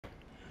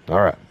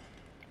Alright.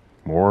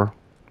 More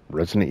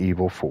Resident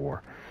Evil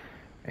 4.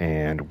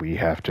 And we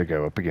have to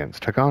go up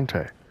against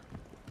Hagante.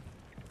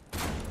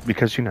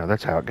 Because, you know,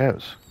 that's how it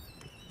goes.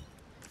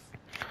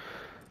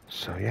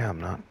 So, yeah, I'm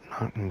not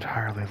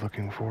entirely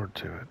looking forward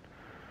to it.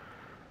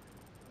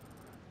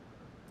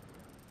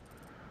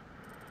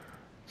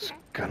 It's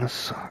gonna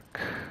suck.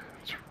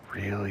 It's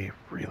really,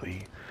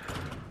 really,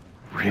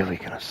 really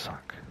gonna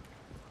suck.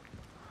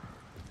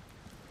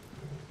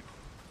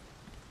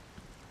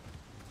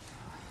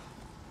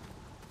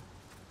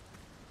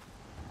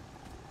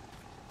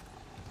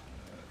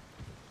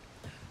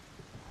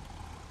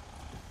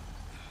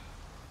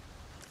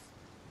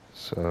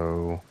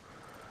 So,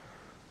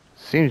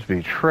 seems to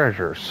be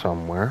treasure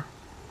somewhere.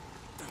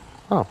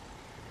 Oh.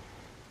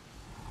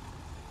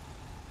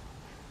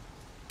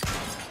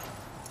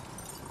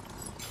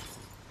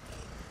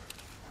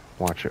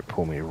 Watch it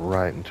pull me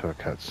right into a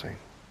cutscene.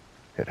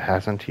 It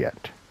hasn't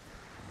yet.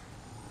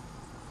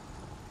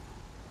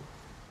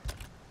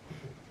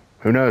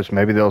 Who knows,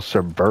 maybe they'll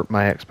subvert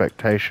my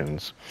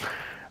expectations,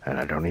 and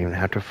I don't even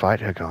have to fight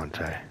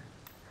Hagante.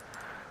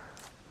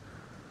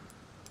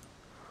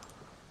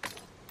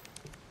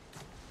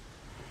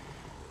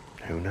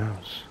 Who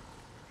knows?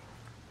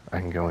 I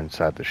can go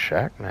inside the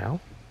shack now.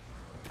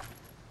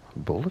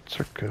 Bullets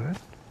are good.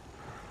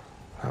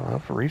 I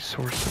love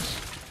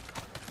resources.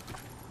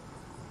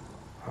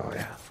 Oh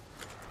yeah.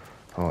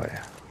 Oh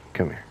yeah.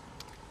 Come here.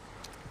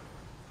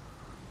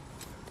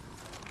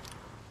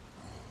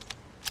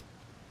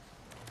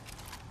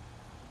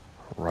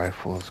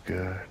 Rifle is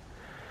good.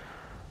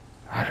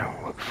 I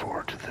don't look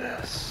forward to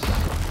this.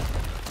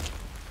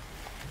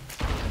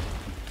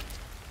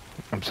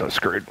 I'm so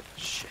screwed.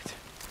 Shit.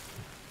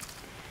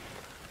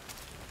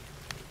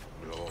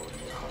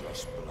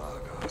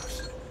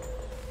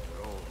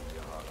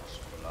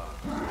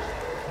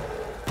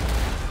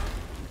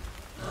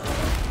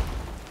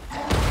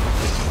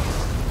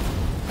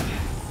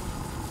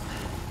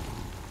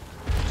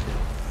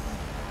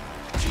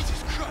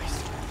 Jesus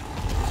Christ.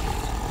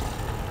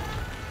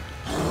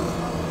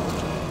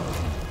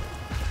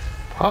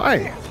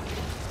 Hi.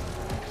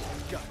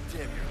 God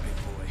damn, you're a big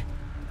boy.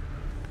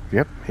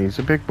 Yep, he's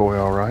a big boy,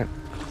 all right.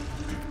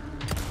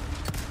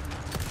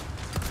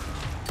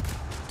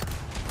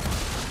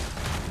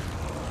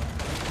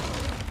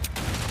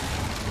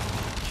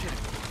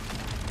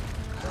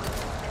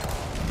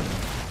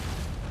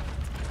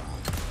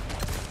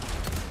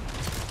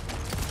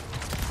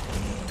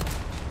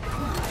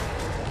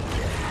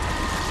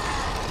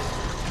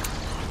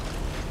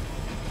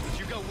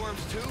 You got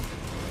worms too?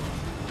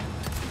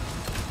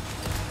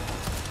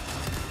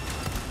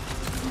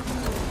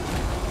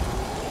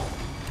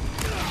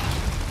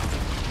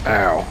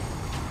 Ow.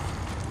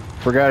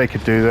 Forgot he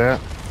could do that.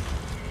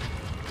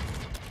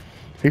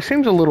 He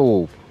seems a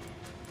little,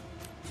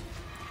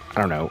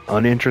 I don't know,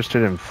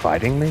 uninterested in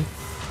fighting me.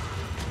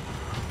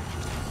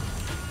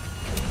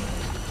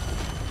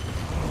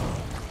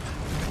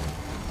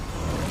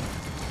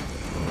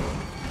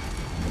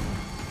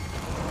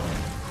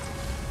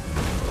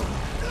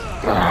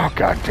 Oh,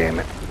 god damn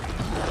it.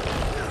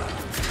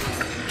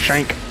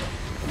 Shank.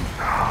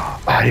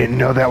 I didn't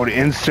know that would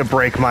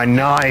insta-break my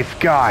knife.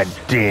 God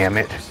damn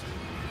it.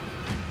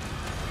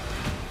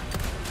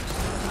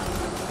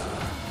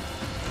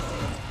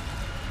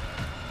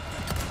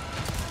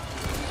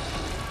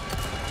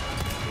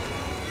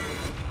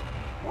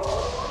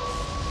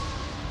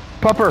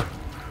 Pupper,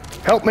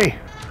 help me.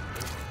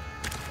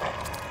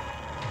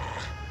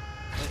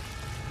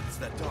 It's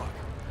that dog.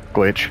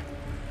 Glitch.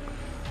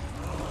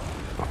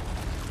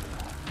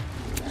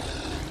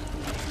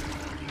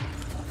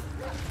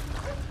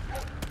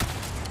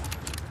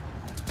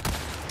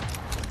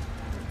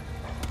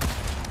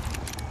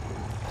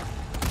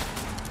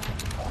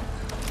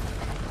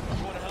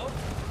 You wanna help?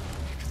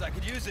 Because I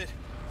could use it.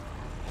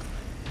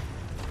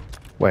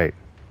 Wait.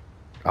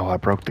 Oh, I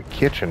broke the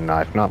kitchen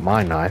knife, not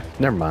my knife.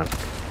 Never mind.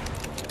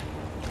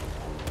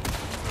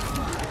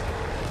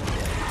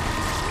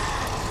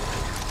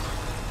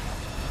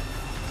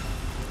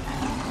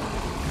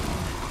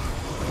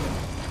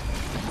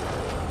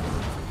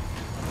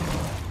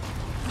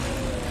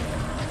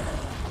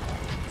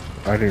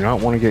 I do not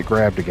want to get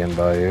grabbed again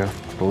by you.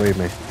 Believe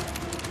me.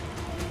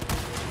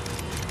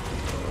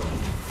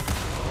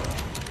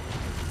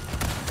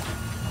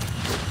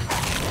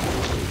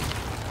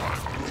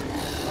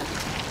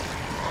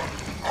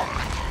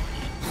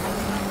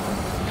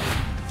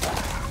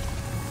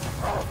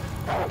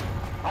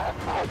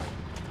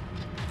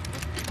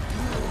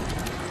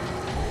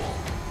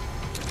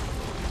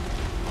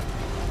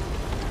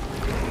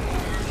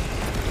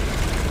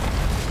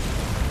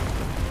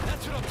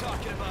 That's what I'm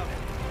talking about.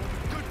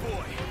 Good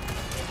boy.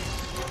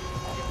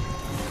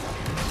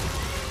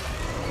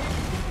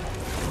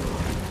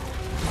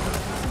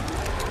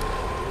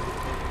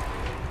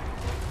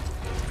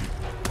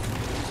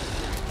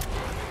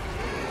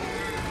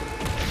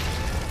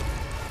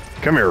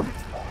 Come here.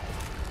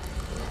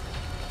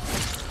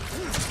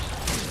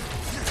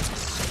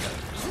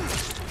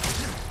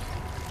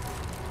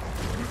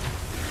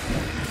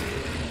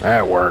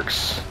 That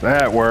works.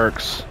 That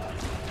works.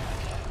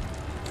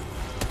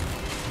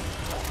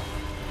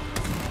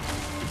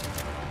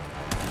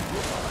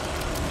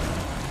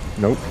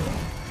 Nope.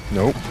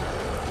 Nope.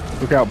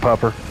 Look out,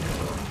 Pupper.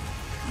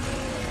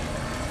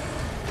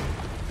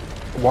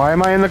 Why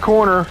am I in the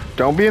corner?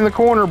 Don't be in the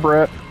corner,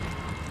 Brett.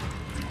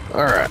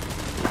 Alright.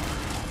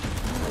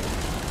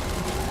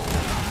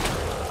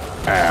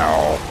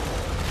 Ow.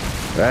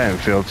 That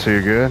didn't feel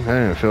too good.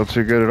 That didn't feel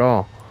too good at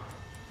all.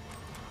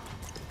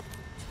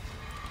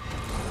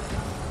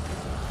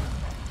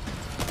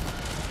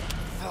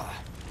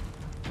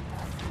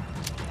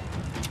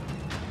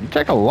 You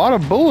take a lot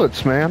of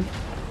bullets, man.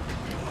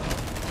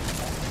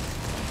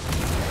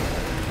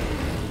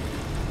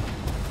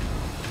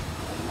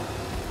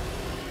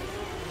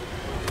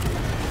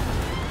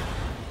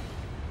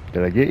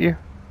 Did I get you?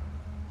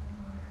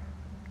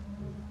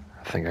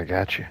 I think I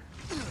got you.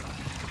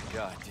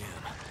 God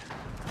damn.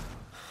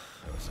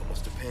 That was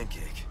almost a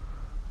pancake.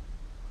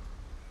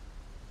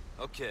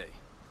 Okay.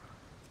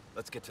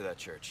 Let's get to that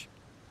church.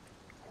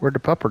 Where'd the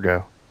Pupper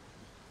go?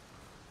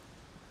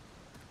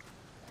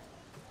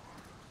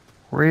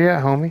 Where you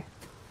at, homie?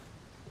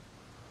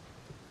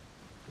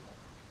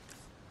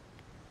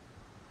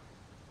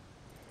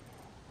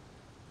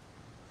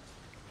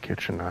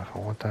 Kitchen knife, I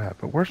want that.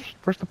 But where's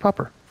the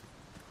Pupper?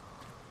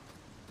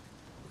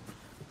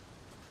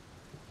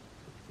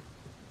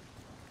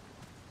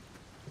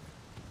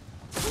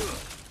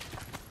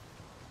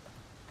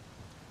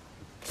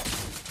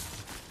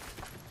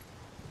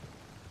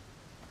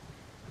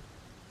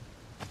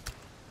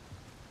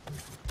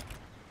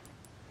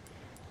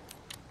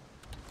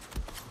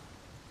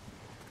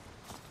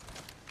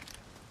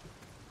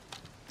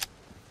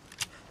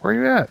 Where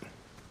you at?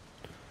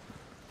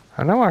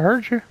 I know I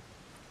heard you.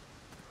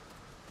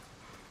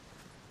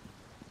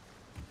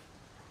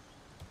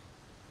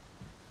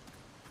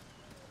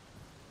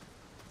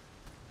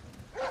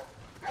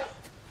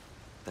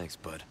 Thanks,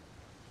 bud.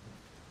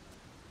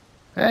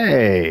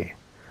 Hey,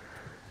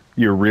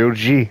 you're a real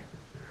G.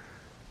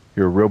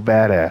 You're a real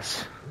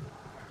badass.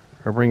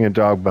 I'll bring you a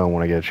dog bone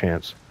when I get a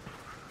chance.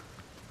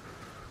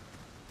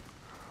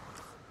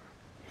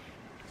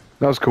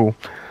 That was cool.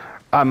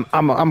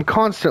 I'm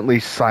constantly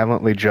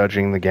silently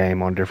judging the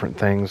game on different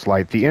things.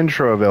 Like the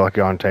intro of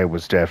Elegante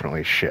was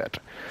definitely shit.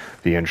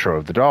 The intro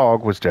of the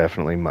dog was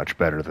definitely much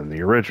better than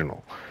the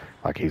original.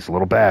 Like he's a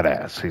little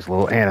badass. He's a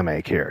little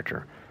anime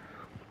character.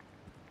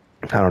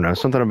 I don't know,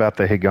 something about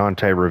the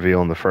Gigante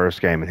reveal in the first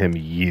game and him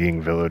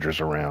yeeting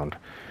villagers around.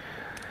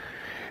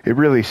 It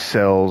really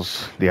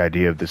sells the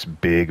idea of this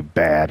big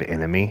bad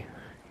enemy.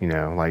 You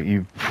know, like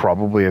you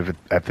probably have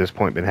at this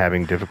point been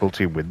having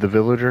difficulty with the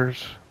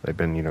villagers. They've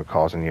been, you know,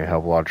 causing you a hell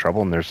of a lot of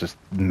trouble, and there's this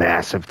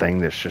massive thing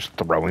that's just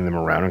throwing them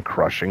around and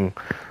crushing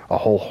a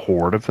whole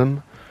horde of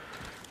them.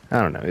 I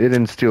don't know. It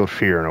instilled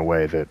fear in a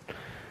way that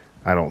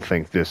I don't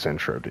think this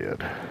intro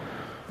did. I'm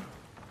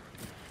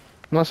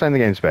not saying the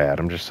game's bad.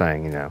 I'm just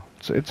saying, you know,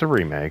 it's a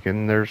remake,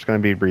 and there's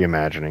going to be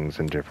reimaginings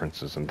and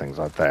differences and things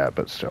like that,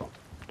 but still.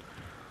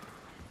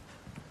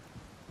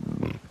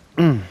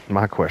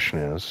 My question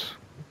is,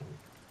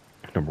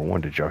 number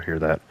one, did y'all hear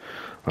that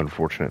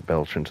unfortunate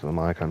belch into the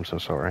mic? I'm so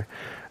sorry.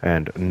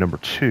 And number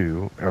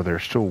two, are there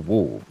still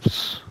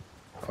wolves?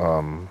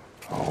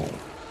 Oh,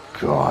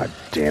 God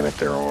damn it,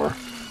 there are.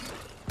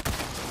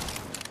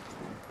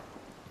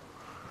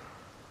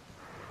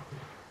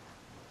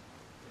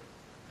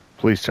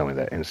 Please tell me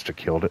that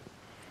insta-killed it.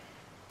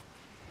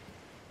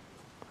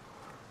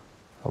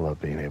 I love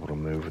being able to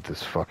move with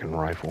this fucking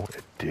rifle.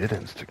 It did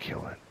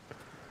insta-kill it.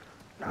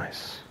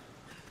 Nice.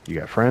 You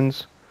got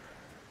friends?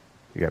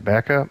 You got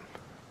backup?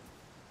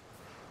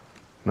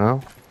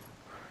 No?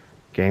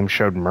 Game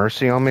showed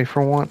mercy on me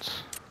for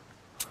once?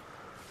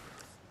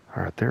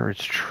 Alright, there is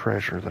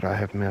treasure that I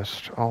have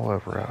missed all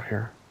over out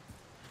here.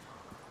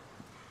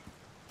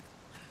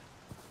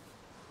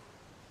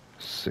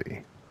 Let's see.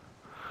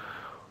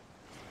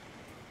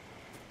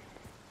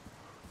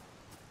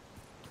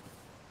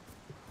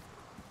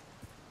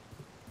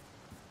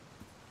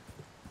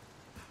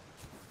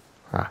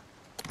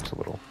 It's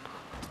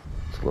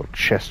a little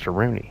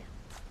chesteroonie.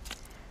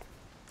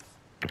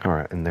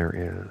 Alright, and there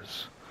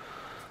is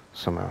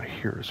some out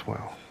here as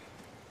well.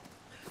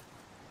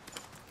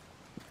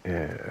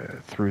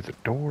 Through the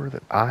door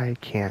that I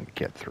can't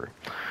get through.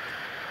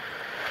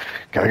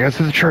 Gotta go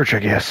through the church, I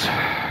guess.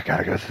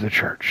 Gotta go through the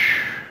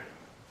church.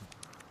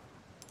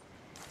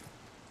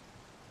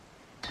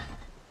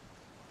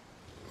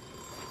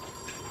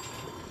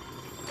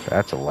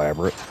 That's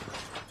elaborate.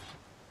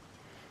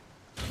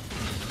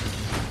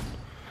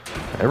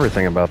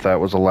 Everything about that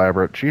was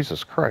elaborate.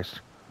 Jesus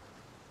Christ.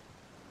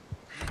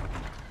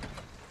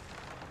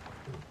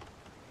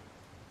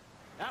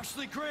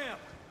 Ashley Graham!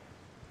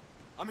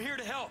 I'm here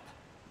to help.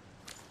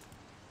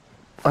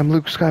 I'm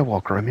Luke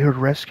Skywalker. I'm here to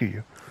rescue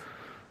you.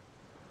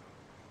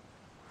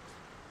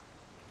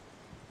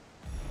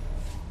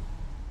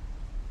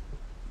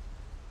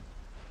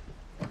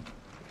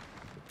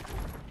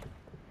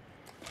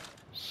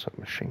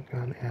 Submachine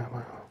gun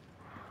ammo.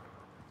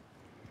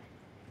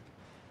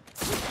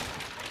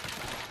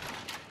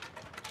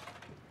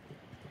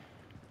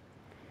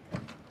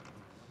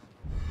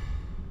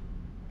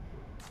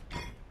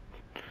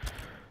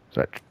 Is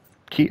that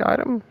key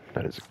item?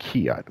 That is a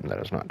key item. That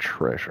is not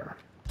treasure.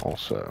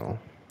 Also,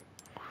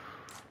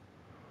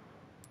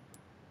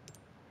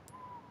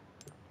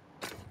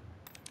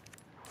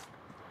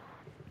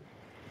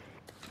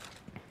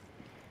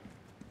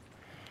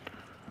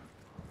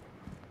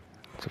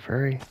 it's a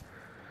very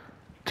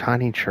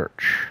tiny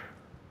church.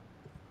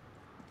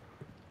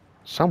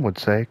 Some would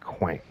say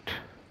quaint.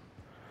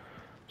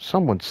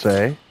 Some would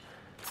say,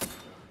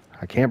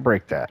 I can't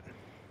break that.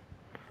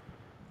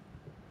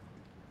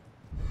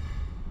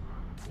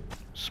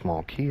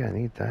 Small key, I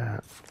need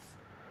that.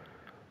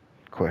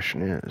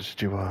 Question is,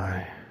 do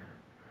I...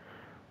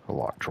 A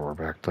locked drawer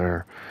back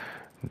there.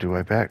 Do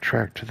I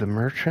backtrack to the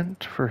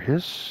merchant for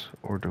his,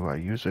 or do I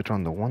use it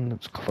on the one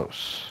that's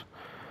close?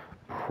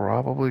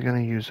 Probably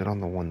going to use it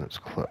on the one that's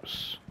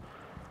close.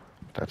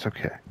 That's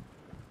okay.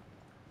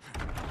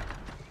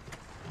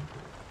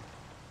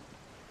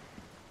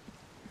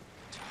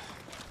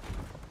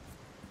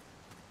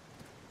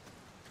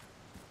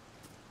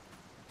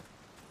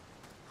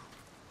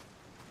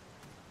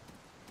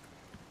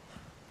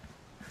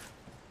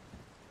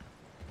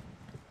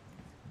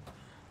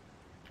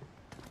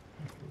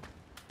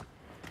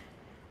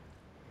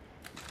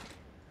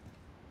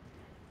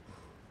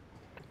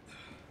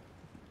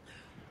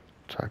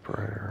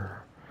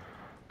 Typewriter,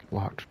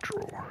 locked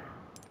drawer.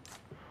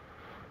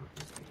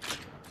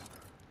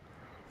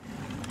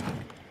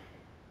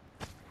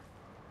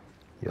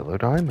 Yellow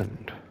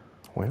diamond.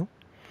 Well,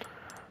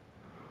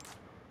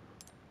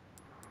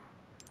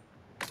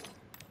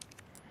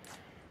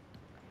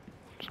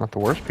 it's not the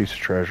worst piece of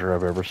treasure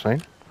I've ever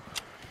seen.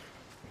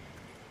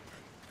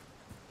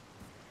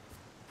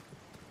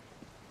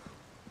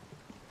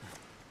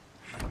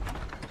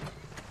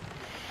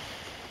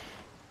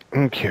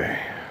 Okay.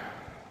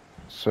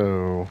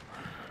 So,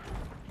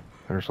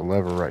 there's a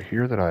lever right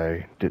here that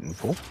I didn't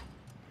pull.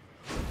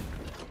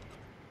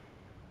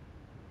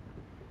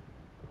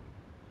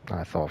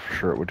 I thought for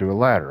sure it would do a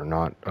ladder,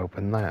 not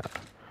open that.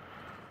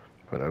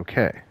 But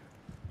okay.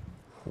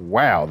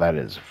 Wow, that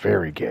is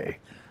very gay.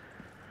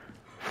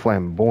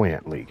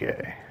 Flamboyantly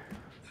gay.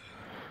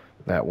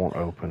 That won't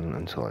open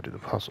until I do the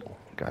puzzle.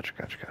 Gotcha,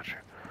 gotcha, gotcha.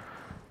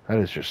 That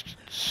is just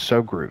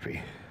so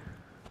groovy.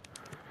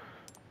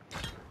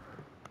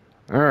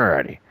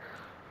 Alrighty.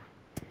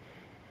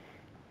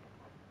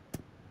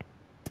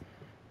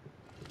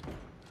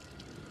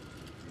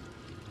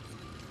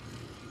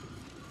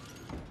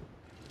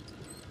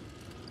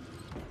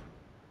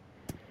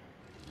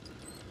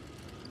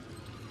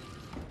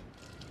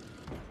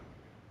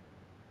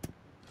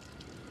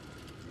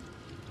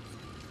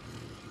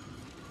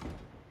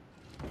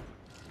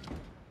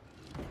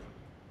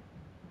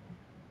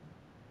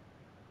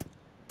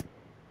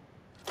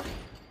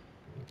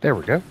 There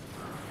we go.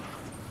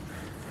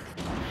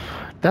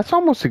 That's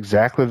almost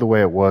exactly the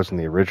way it was in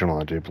the original,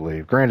 I do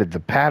believe. Granted, the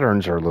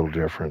patterns are a little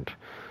different,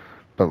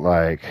 but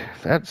like,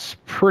 that's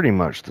pretty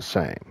much the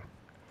same.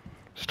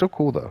 Still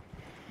cool though.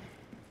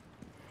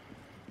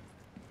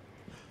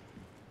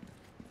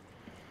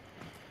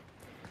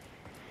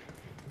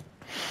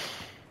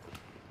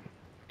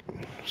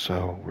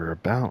 So we're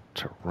about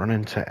to run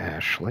into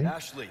Ashley.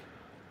 Ashley,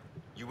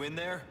 you in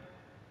there?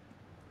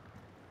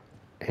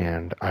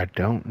 And I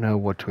don't know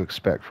what to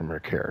expect from her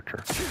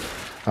character.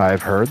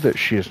 I've heard that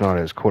she is not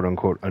as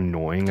quote-unquote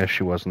annoying as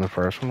she was in the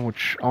first one,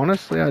 which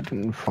honestly I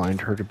didn't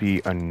find her to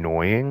be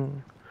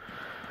annoying.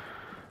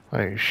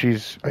 Like,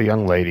 she's a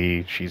young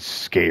lady, she's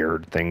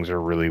scared, things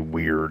are really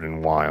weird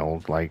and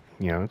wild. Like,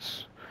 you know,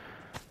 it's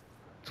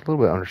a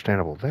little bit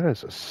understandable. That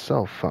is a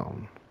cell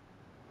phone.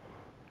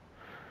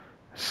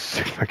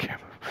 Sigma camera.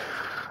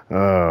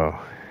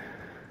 Oh.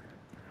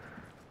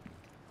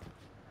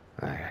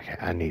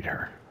 I need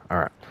her.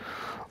 Alright.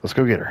 Let's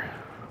go get her.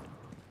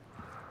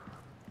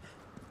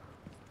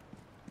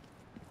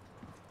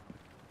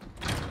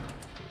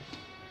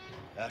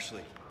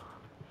 Ashley.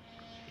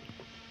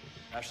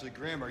 Ashley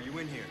Graham, are you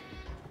in here?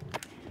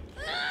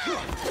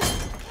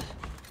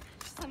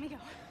 Just let me go.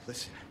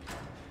 Listen.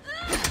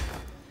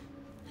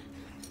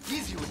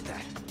 Easy with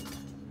that.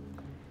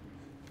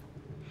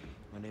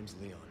 My name's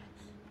Leon.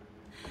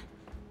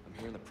 I'm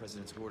hearing the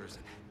president's orders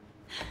and...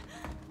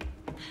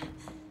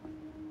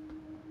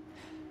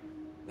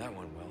 That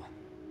went well.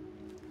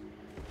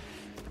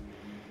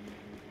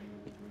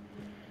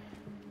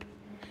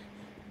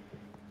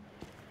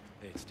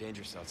 Hey, it's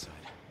dangerous outside.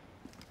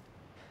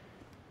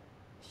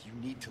 You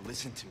need to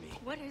listen to me.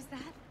 What is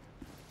that?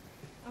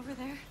 Over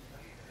there?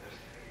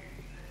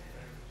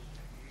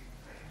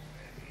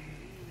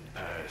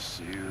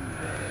 Pursue them.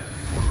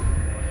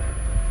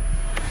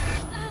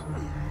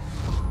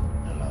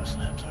 The lost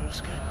names are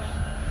escaping.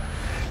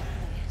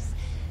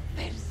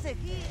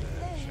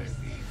 Perseguirles.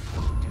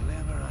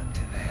 Deliver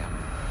unto them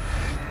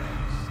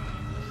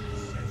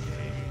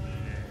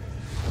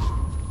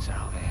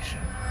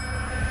salvation.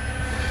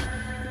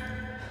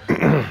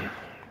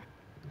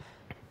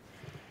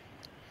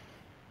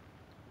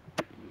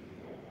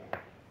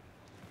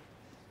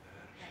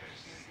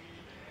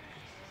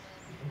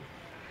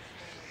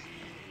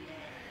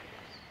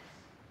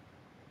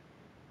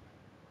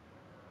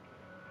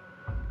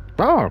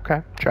 Oh,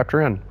 okay.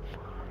 Chapter in.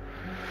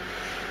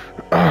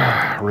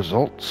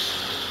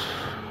 Results.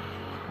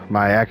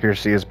 My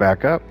accuracy is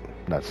back up.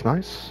 That's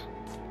nice.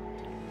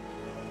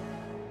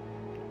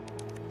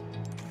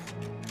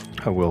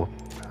 I will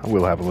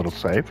have a little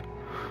save.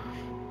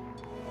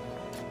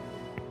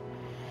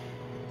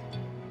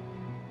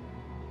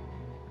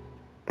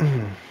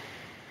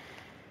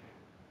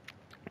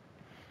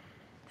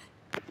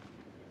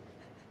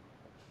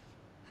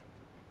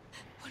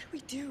 What do we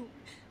do?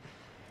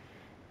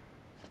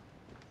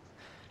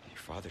 Your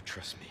father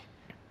trusts me.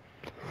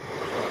 I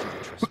need you to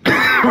trust me.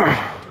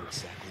 I'll do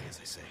exactly as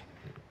I say.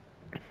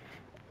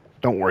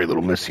 Don't worry,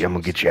 little missy. I'm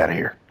gonna get you out of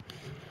here.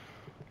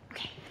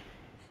 Okay.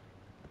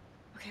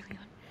 Okay, Leon.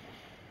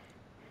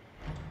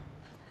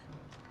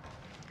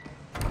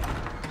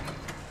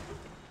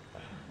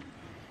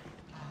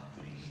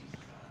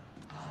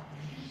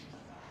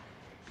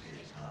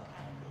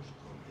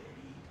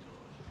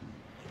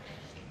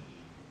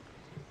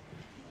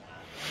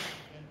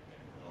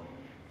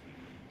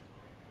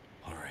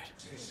 All right.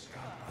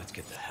 Let's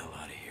get the hell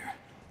out of here.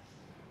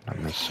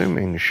 I'm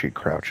assuming she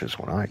crouches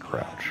when I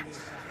crouch,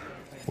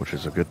 which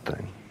is a good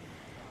thing.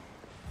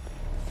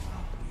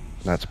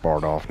 That's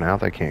barred off now.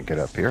 They can't get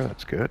up here.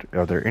 That's good.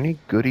 Are there any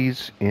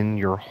goodies in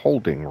your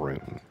holding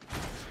room?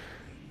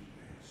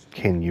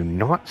 Can you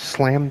not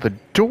slam the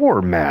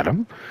door,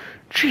 madam?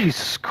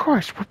 Jesus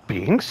Christ, we're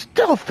being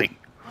stealthy.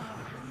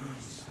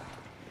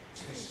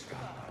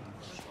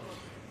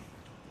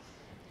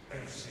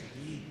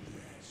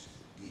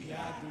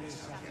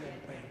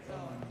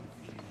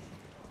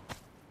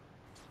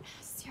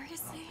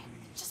 Seriously?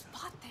 Just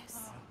bought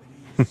this.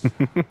 Get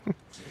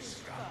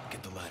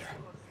the ladder.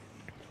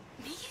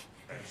 Me?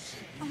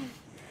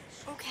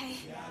 Okay.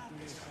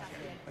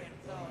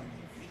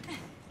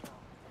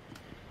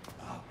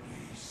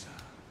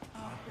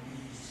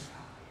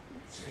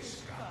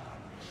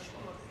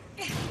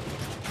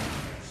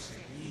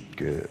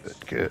 Good,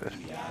 good. What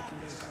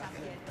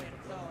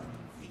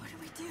do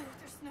we do?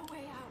 There's no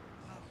way out.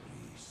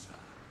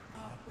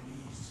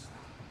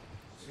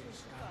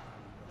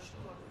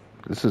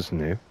 This is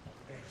new.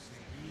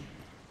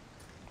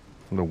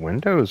 The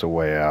window is a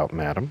way out,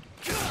 madam.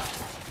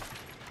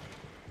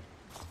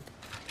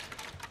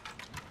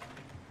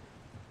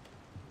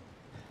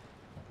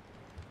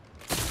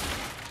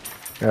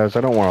 Guys,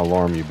 I don't want to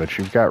alarm you, but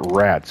you've got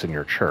rats in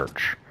your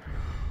church.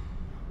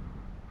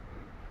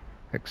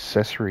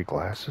 Accessory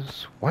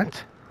glasses?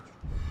 What?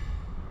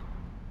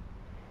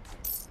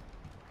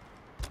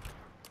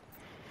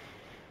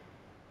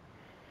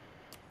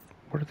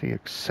 What are the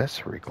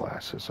accessory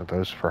glasses? Are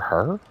those for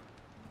her?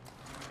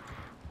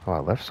 Oh, I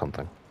left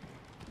something.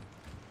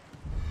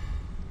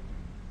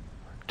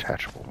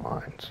 Attachable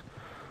mines.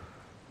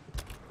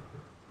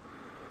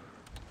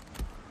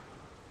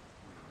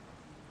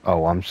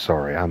 Oh, I'm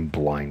sorry. I'm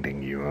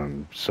blinding you.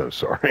 I'm so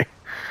sorry.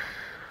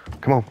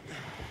 Come on.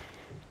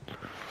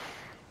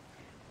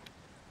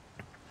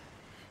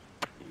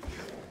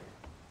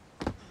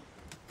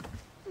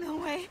 No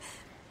way.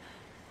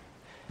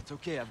 It's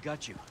okay, I've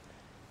got you.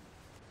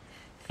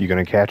 You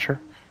gonna catch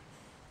her?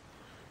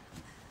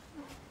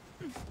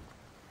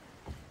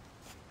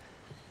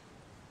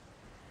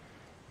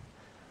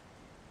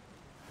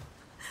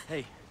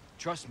 Hey,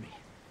 trust me.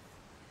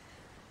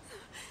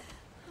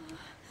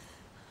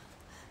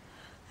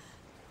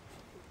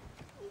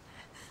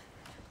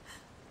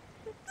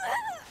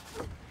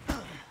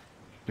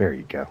 There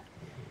you go.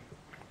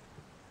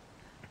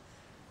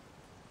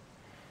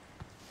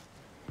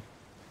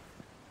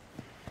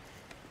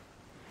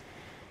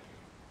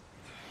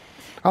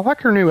 I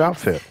like her new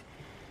outfit.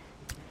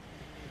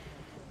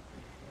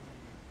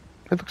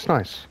 It looks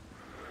nice.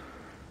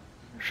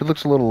 She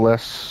looks a little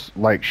less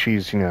like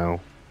she's, you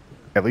know,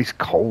 at least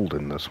cold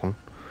in this one.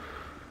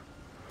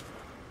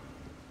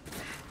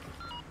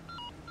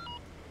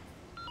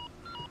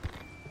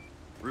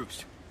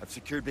 Roost, I've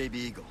secured Baby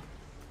Eagle.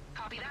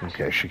 Copy that.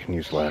 Okay, she can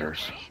use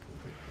ladders.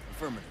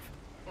 Affirmative.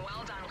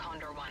 Well done,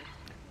 Condor 1.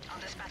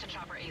 I'll dispatch a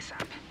chopper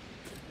ASAP.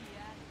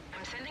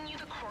 I'm sending you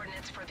the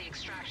coordinates for the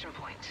extraction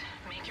point.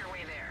 Make your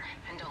way there,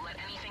 and don't let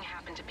anything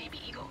happen to Baby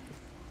Eagle.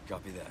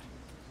 Copy that.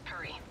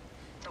 Hurry.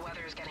 The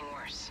weather is getting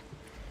worse.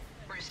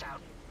 Roost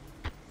out.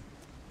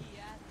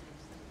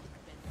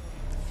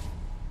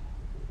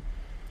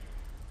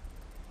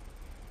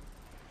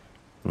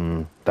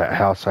 That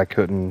house I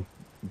couldn't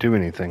do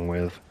anything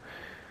with.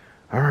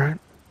 Alright.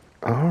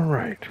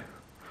 Alright.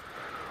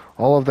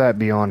 All of that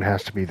beyond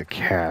has to be the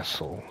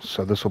castle.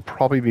 So this will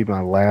probably be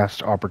my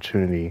last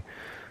opportunity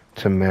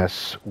to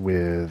mess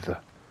with...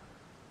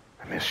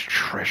 I missed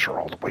treasure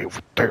all the way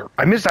over there.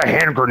 I missed a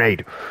hand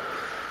grenade!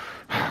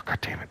 Oh, God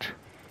damn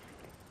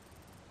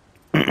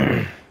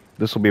it.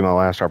 This will be my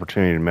last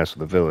opportunity to mess with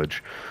the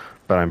village.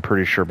 But I'm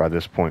pretty sure by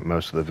this point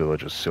most of the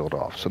village is sealed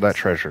off. So that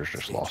treasure is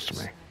just lost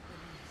to me.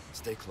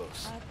 Stay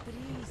close.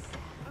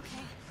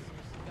 Okay.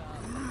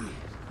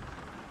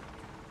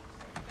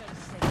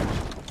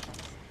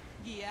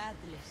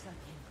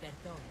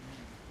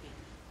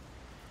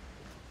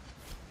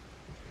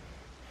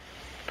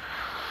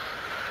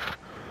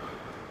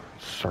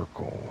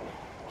 circle.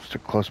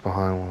 Stick close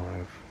behind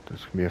one.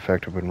 This can be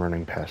effective when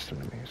running past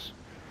enemies.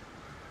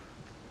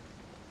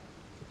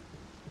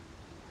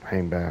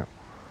 Hang back.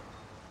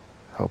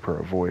 Help her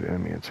avoid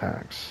enemy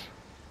attacks.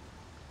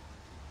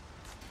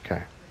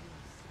 Okay.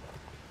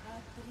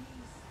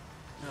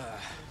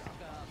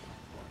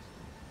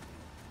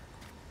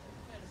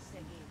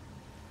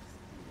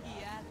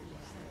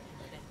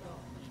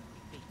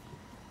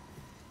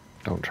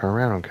 Don't turn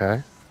around,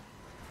 okay?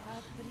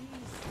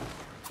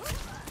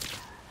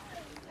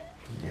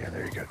 Yeah,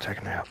 there you go. Take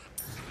a nap.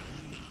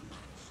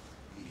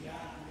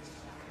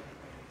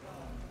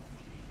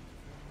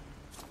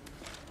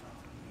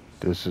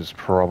 This is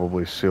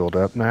probably sealed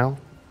up now.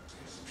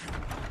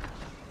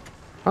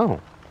 Oh.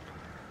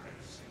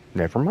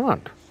 Never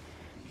mind.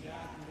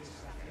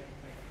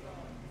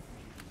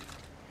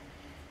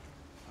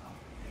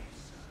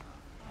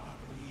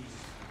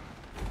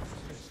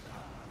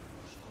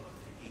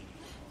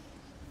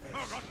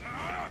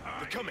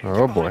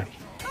 Oh boy.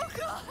 Oh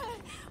God!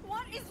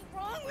 What is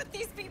wrong with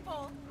these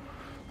people?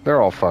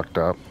 They're all fucked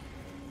up.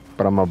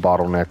 But I'm gonna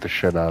bottleneck the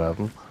shit out of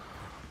them.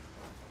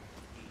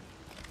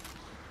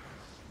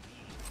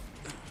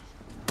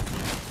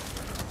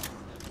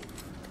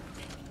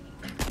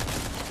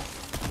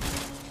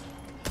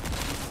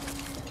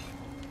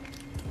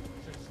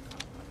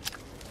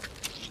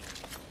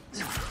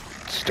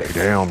 Stay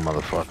down,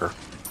 motherfucker.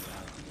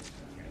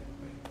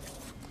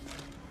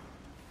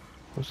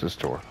 What's this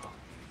door?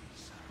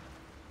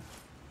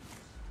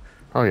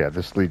 Oh yeah,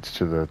 this leads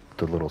to the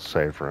little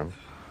save room.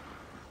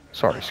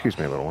 Sorry, excuse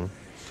me, little one.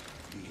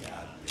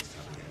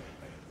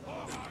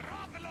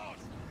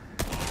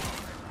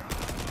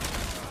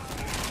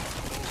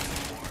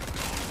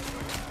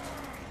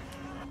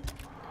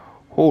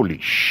 Holy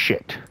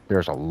shit,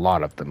 there's a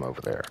lot of them over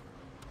there.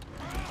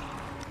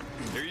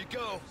 Here you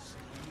go.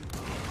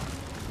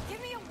 Give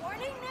me a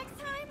warning next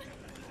time?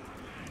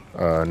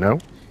 No.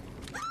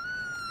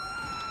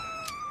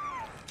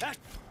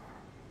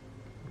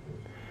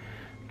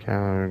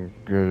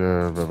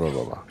 Blah, blah,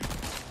 blah, blah.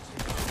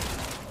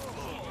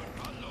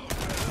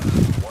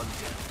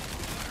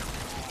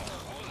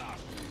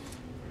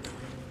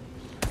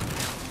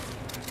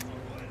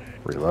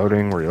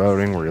 Reloading,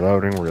 reloading,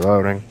 reloading,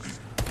 reloading.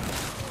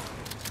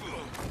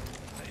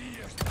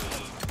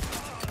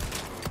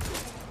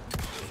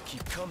 They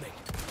keep coming.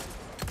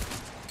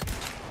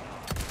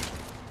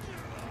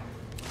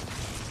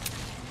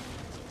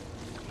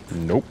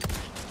 Nope.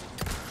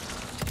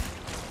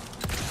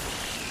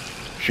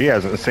 She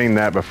hasn't seen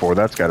that before.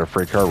 That's got to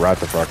freak her right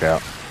the fuck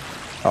out.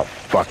 Oh,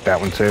 fuck that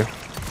one too.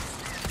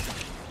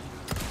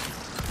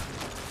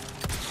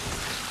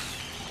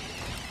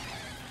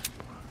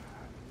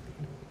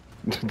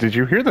 Did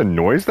you hear the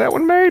noise that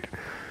one made?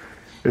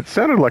 It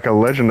sounded like a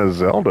Legend of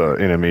Zelda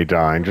enemy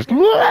dying. Just...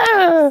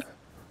 Alright.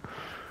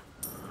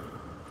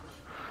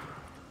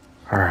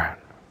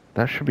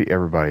 That should be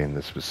everybody in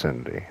this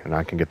vicinity. And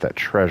I can get that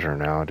treasure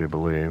now, I do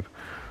believe.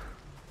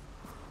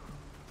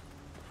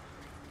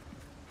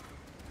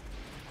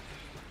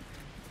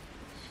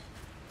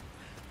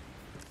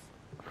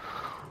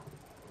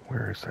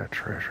 Where is that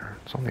treasure?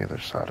 It's on the other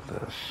side of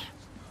this.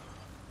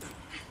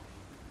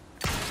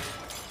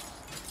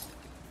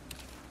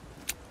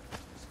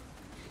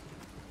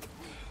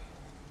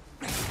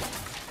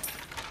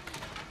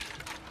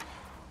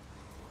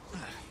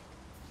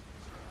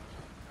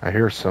 I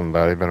hear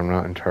somebody, but I'm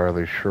not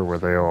entirely sure where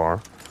they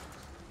are.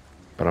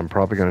 But I'm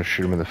probably going to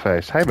shoot him in the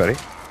face. Hey, buddy.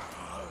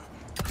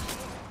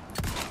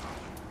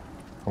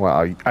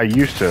 Well, I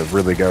used to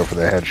really go for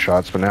the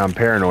headshots, but now I'm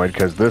paranoid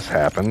because this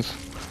happens.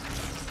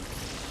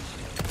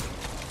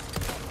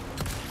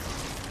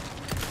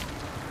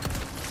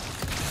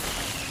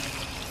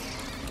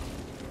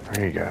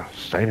 There you go.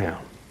 Stay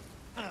down.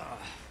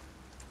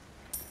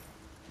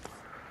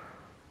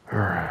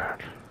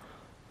 Alright.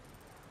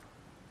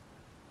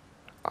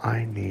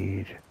 I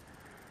need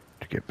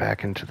to get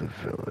back into the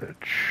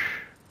village.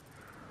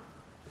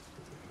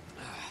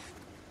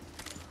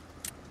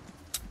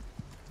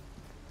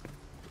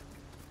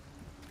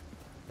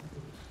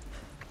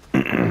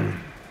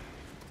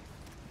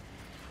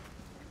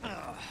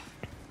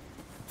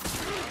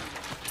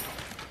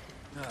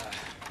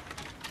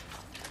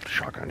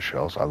 Shotgun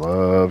shells. I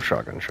love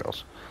shotgun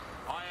shells.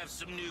 I have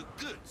some new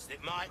goods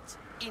that might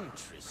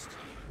interest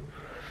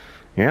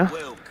you. Yeah?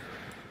 Welcome.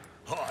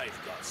 I've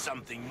got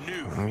something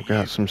new for I've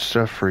got you. some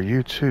stuff for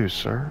you too,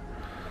 sir.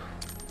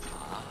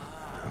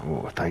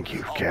 Oh, thank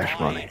you. I'll Cash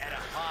buy money. it at a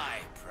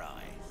high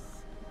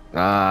price.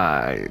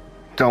 I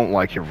don't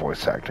like your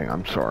voice acting.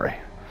 I'm sorry.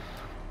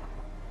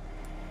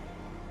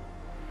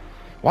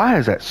 Why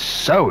is that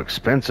so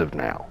expensive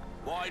now?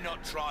 Why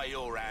not try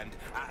your hand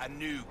at a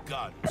new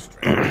gun,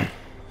 stranger?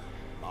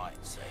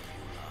 Might save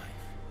your life.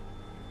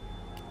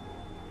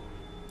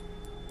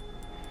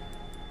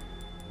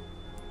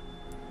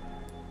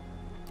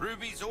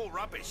 Ruby's all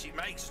rubbish. It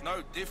makes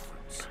no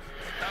difference.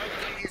 Don't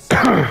get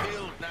yourself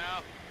killed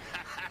now.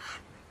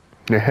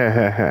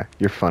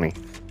 You're funny.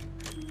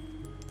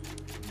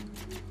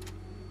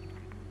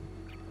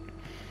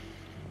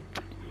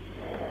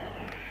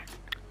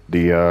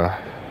 The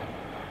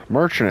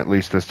merchant, at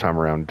least this time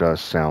around,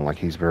 does sound like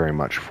he's very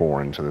much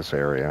foreign to this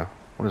area.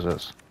 What is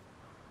this?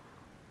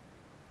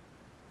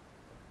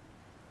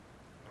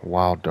 A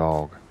wild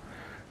dog.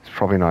 It's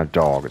probably not a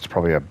dog. It's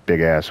probably a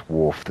big-ass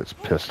wolf that's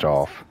pissed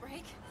off.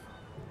 Break.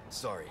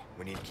 Sorry,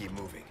 we need to keep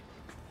moving.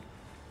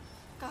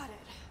 Got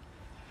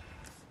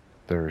it.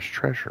 There's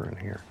treasure in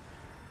here.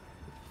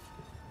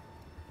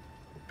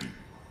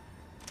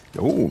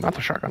 Oh, not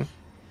the shotgun.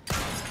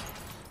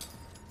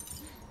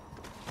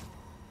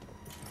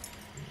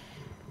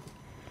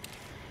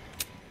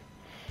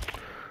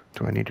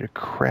 Do I need to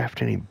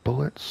craft any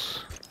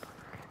bullets?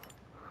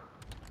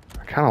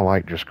 I kind of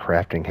like just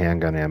crafting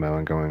handgun ammo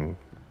and going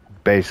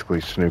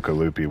basically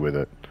snooka-loopy with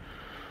it.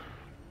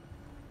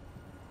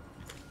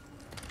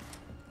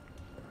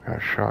 Got a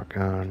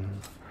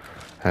shotgun.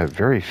 I have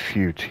very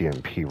few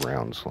TMP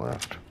rounds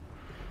left.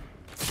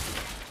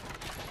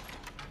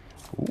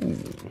 Ooh.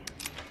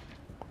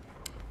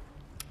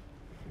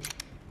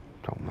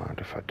 Don't mind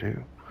if I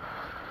do.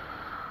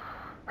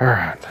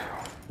 Alright.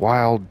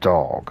 Wild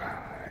dog.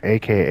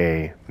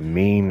 AKA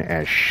mean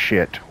as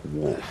shit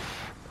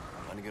wolf.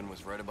 Hunnigan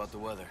was right about the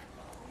weather.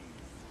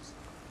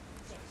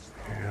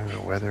 Yeah, the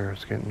weather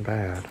is getting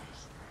bad.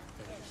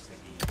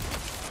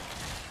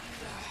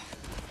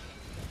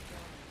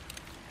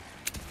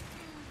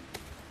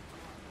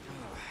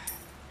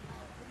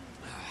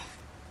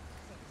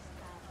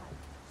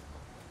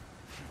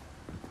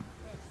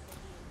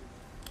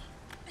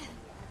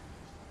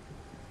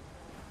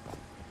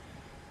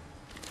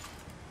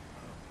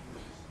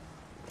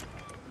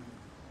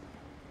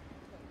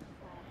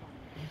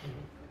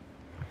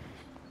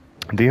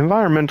 The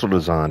environmental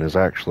design is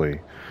actually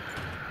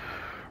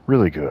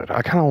really good.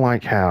 I kind of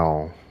like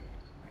how,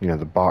 you know,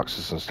 the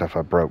boxes and stuff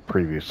I broke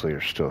previously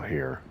are still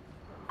here.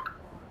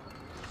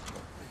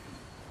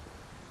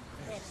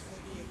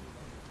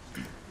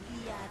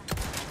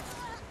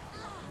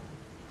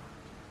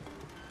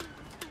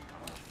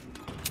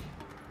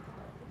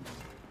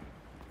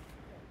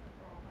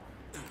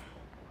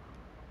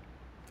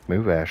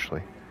 Move,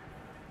 Ashley.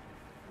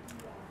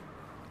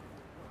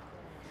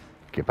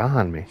 Get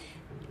behind me.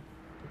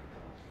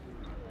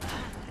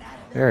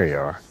 There you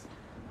are.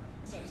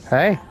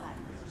 Hey.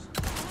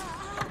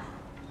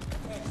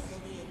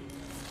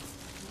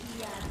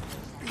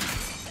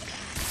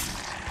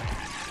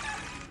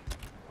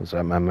 Was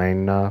that my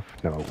main knife?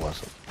 No, it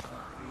wasn't.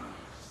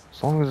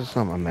 As long as it's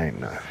not my main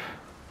knife.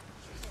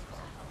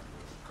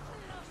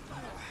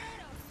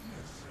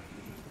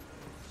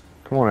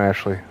 Come on,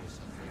 Ashley.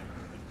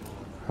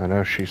 I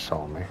know she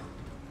saw me.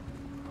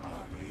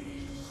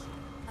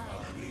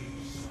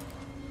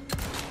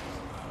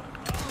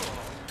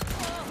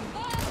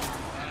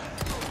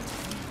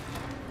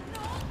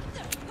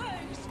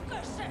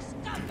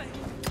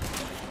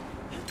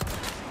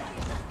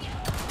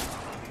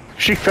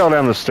 She fell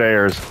down the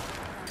stairs.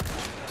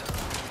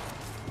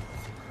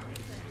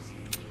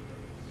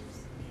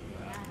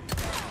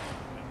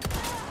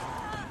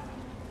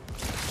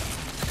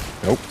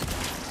 Nope.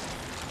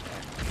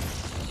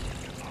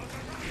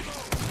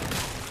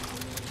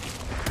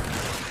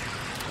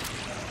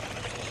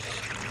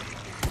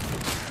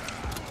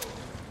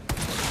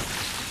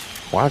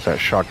 Why does that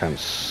shotgun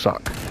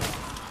suck?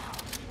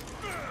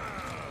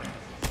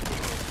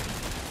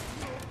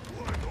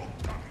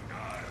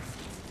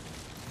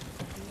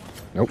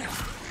 Nope.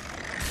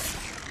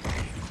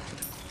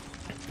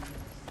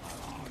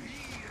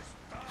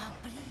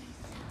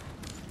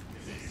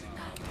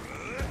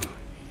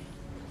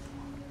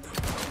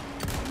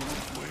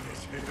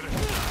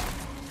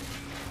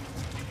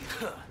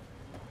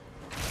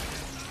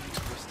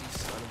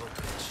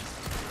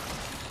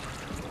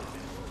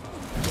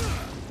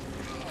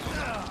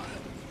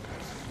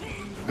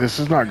 This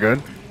is not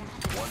good.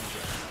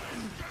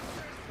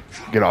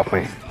 Get off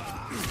me.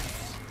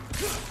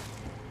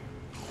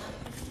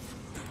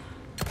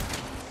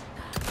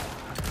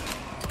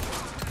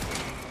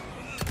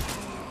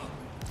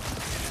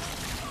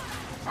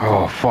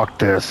 Oh, fuck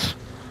this.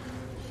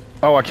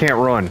 Oh, I can't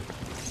run.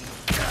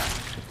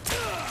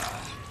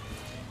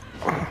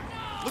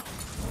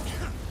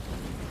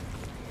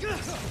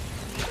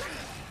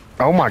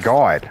 Oh my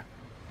god.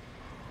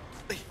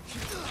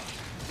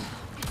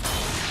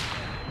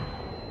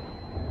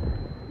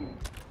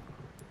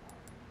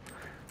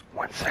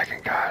 One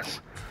second,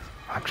 guys.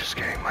 I'm just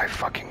getting my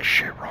fucking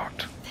shit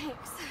rocked.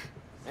 Thanks.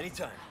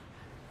 Anytime.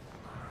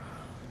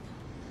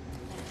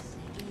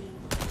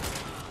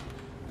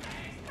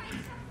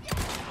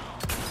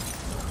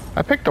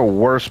 I picked the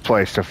worst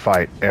place to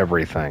fight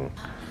everything.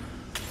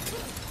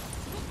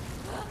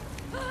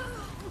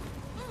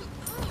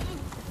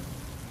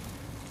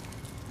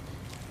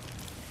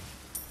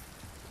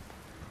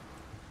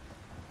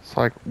 It's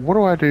like, what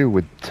do I do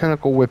with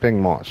tentacle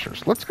whipping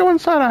monsters? Let's go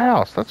inside a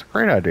house. That's a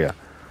great idea.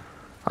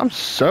 I'm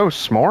so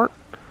smart.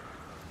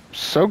 I'm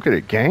so good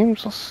at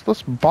games.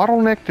 Let's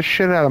bottleneck the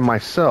shit out of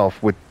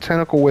myself with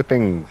tentacle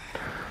whipping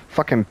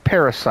fucking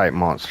parasite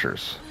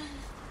monsters.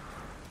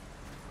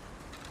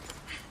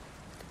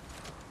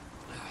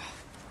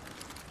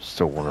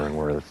 still wondering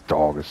where this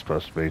dog is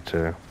supposed to be,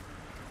 too.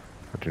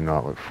 I do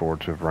not look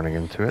forward to running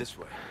into it. This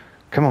way.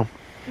 Come on.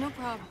 No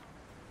problem.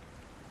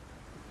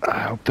 I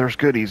hope there's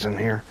goodies in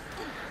here.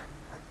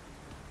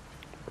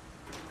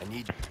 I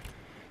need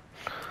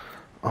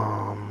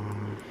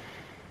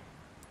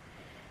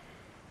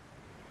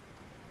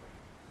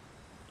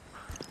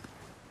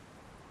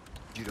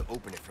you to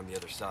open it from the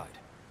other side.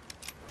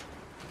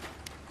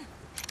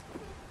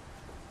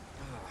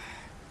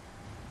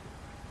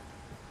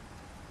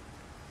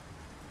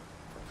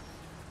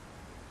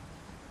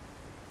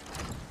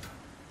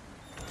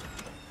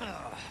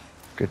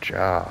 Good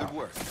job. Good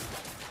work.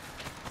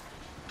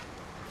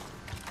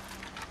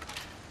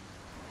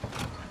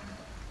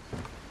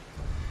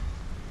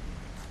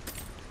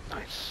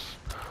 Nice.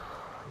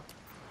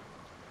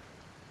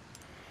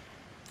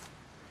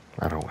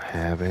 I don't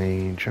have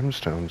any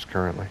gemstones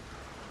currently.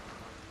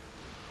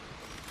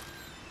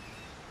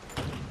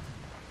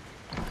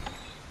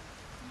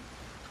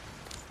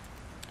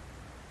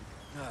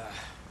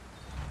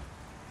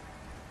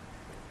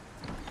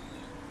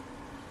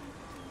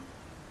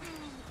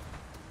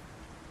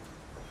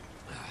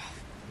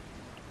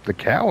 The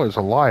cow is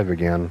alive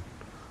again.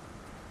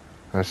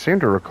 I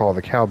seem to recall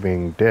the cow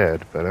being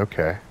dead, but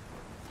okay.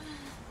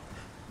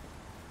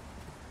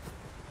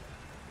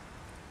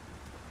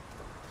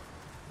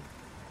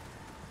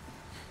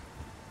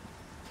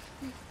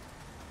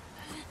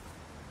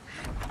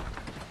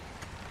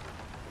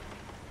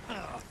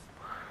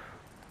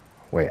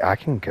 Wait, I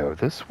can go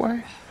this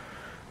way?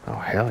 Oh,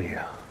 hell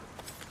yeah.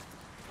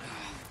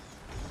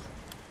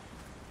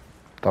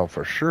 Thought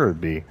for sure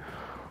it'd be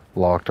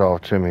locked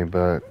off to me,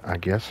 but I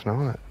guess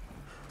not.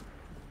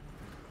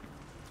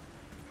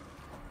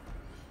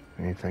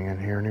 Anything in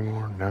here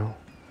anymore? No?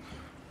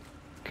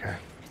 Okay.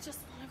 I just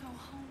want to go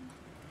home.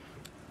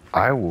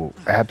 I will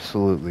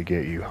absolutely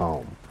get you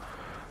home.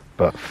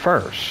 But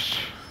first,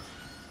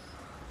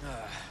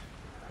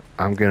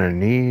 I'm gonna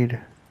need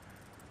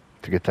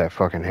to get that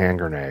fucking hand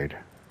grenade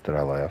that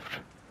I left.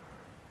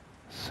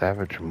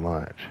 Savage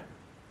Mutt.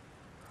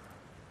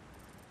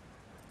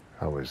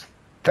 Oh, is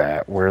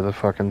that where the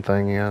fucking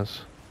thing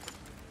is?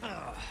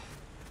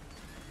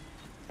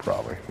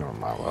 Probably. Nor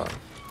my luck.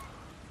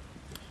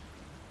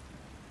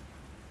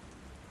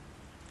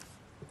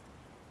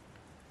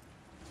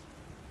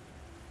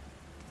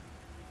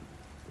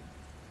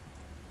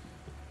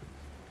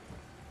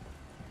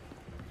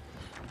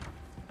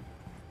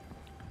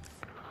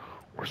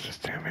 Where's this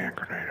damn hand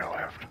grenade I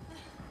left?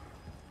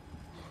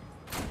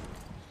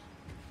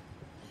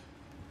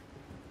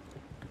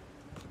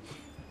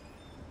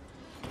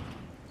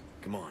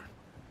 Come on.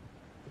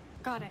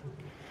 Got it.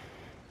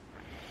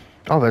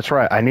 Oh, that's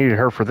right. I needed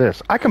her for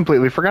this. I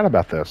completely forgot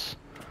about this.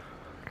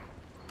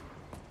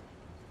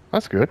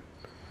 That's good.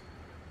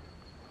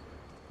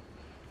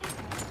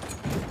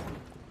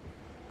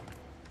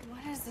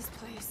 What is this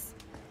place?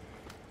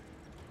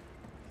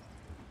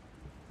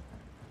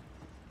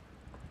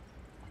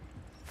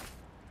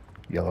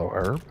 Yellow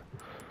herb.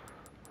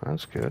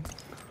 That's good.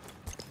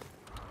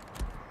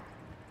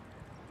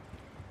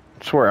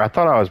 Swear, I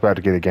thought I was about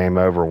to get a game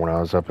over when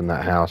I was up in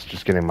that house,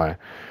 just getting my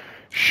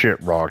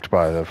shit rocked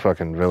by the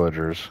fucking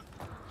villagers.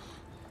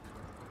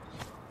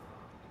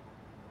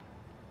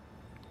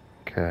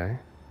 Okay.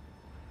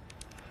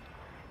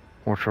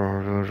 Watch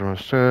our villager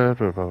instead,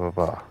 blah blah blah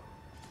blah.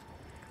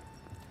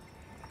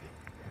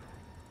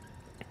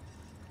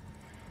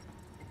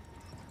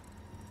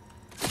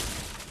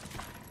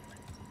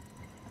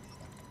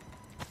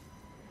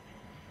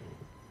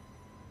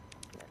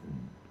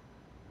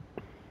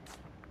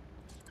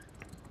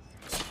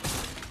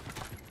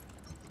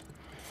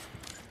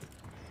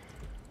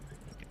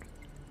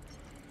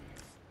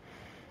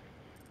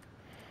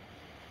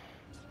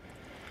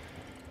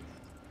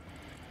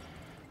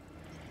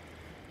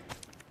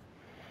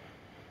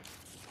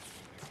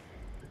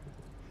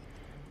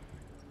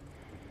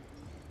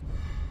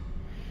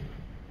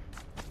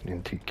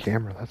 Antique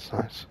camera, that's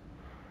nice.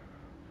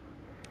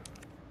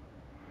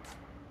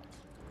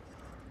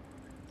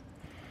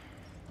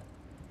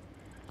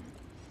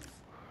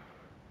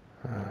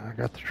 I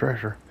got the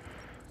treasure.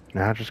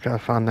 Now I just gotta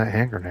find that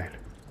hand grenade.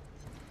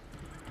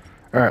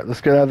 Alright,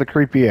 let's get out of the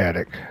creepy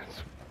attic.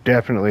 It's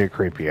definitely a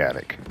creepy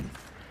attic.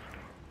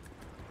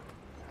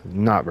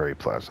 Not very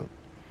pleasant.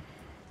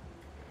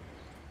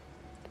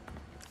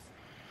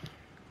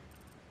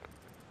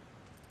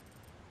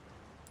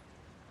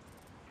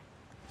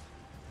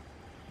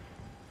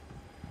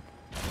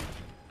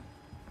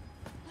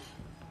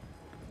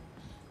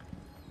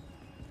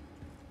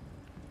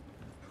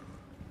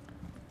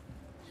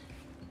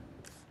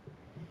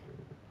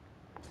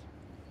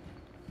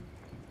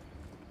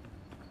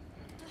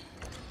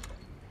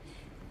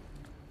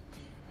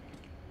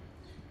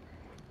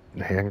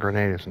 The hand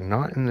grenade is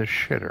not in the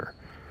shitter.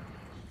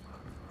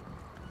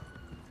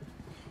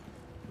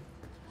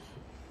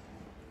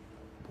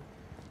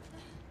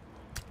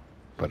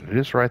 But it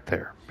is right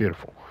there.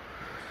 Beautiful.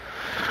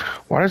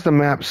 Why does the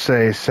map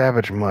say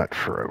Savage Mutt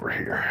for over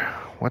here?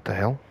 What the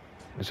hell?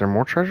 Is there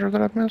more treasure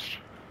that I've missed?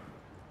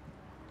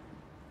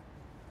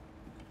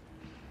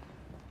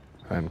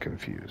 I'm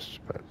confused,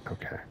 but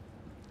okay.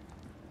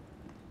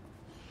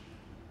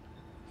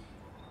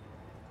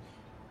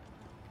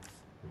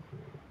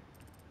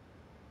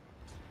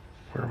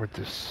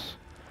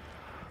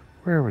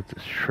 Where would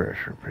this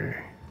treasure be?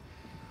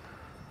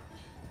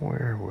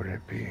 Where would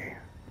it be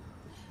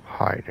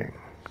hiding?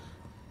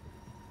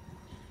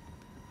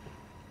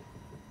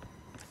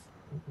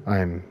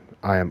 I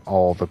am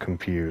all the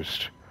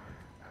confused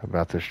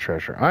about this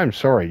treasure. I'm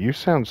sorry, you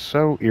sound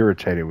so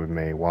irritated with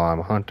me while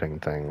I'm hunting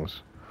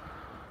things.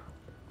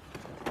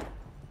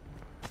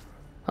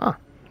 Ah,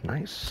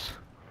 nice.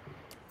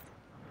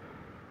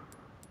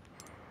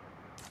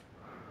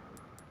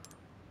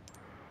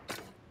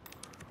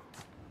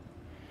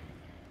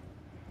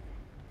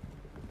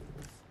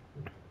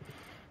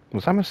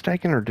 Was I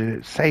mistaken, or did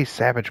it say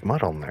Savage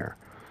Mud on there?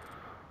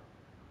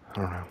 I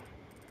don't know.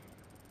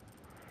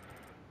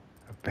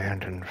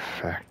 Abandoned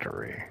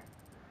factory.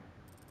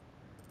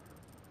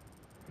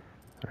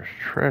 There's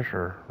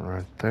treasure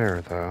right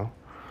there, though.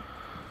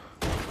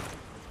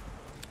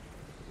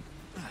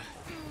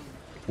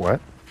 What?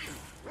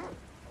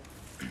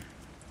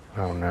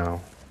 Oh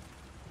no.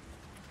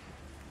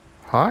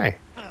 Hi.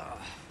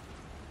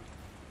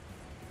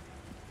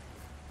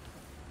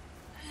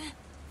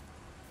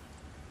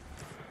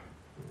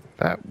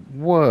 That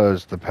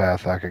was the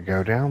path I could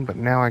go down, but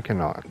now I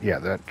cannot. Yeah,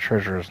 that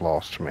treasure is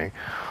lost to me.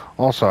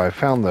 Also, I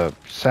found the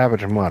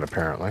Savage Mud,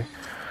 apparently.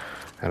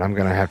 And I'm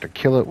going to have to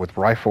kill it with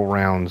rifle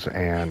rounds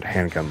and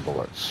handgun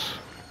bullets.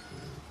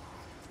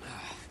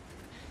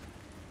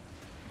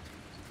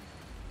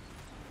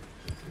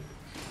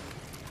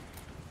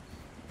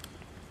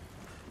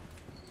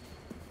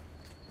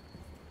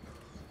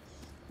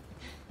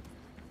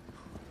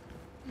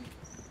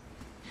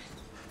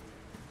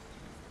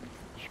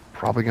 It's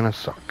probably going to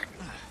suck.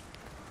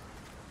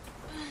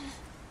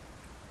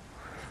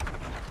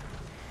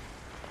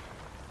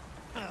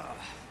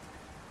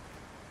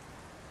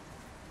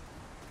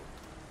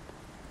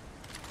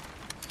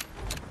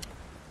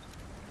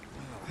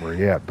 Where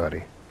you at,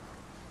 buddy?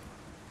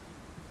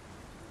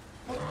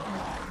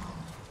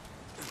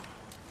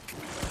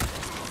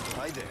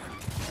 Hi there.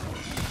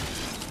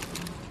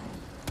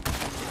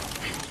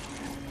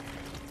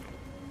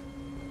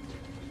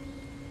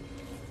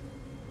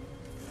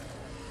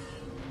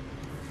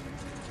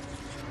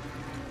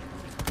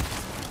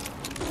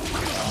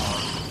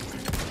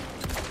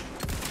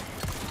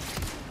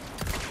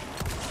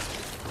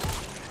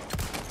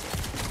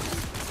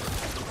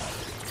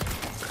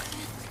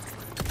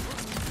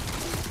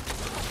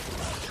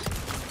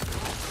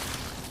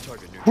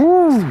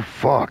 Whoo,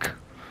 fuck.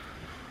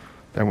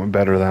 That went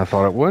better than I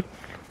thought it would.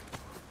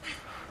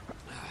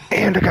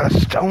 And I got a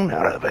stone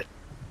out of it.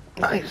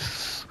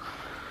 Nice.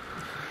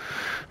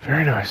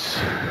 Very nice.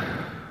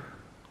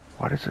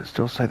 Why does it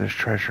still say there's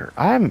treasure?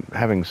 I'm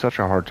having such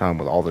a hard time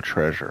with all the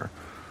treasure.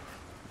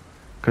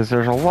 Because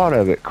there's a lot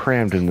of it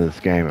crammed into this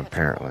game,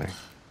 apparently.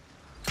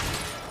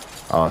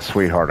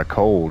 Sweetheart, a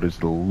cold is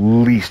the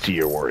least of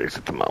your worries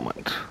at the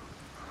moment.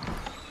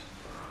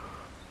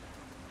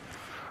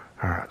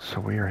 Alright, so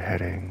we are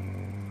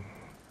heading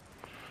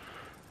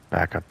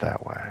back up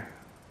that way.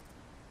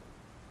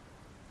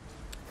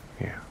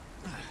 Yeah.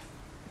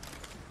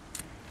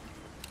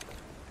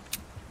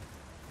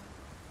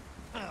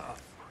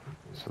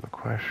 So the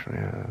question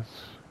is,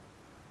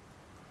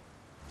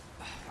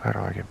 how do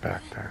I get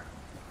back there?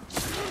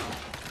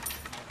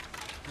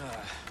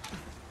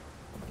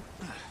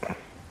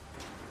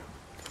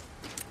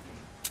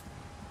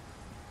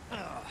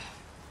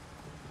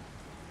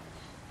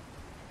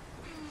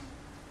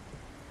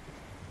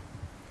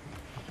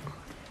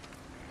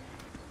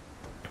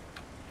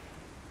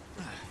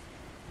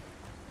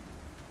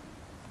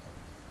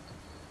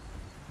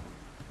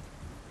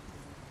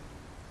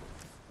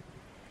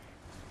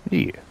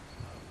 Yeah.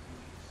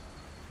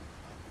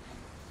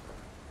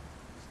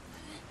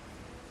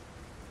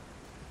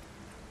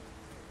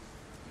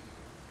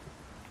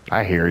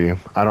 I hear you.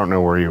 I don't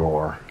know where you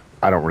are.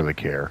 I don't really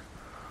care.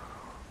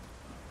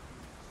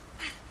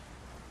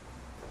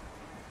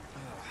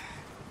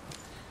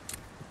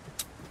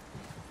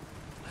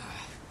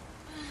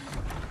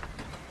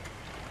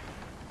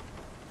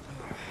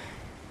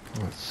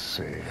 Let's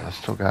see. I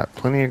still got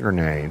plenty of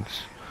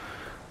grenades.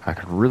 I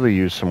could really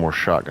use some more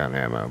shotgun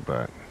ammo,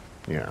 but,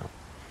 you know.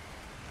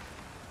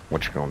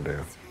 What you gonna do?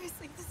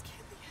 Seriously, this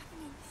can't be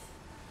happening.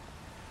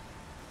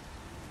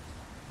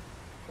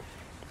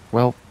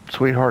 Well,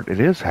 sweetheart, it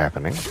is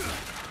happening.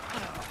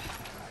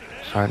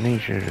 So I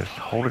need you to just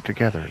hold it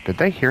together. Did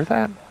they hear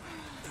that?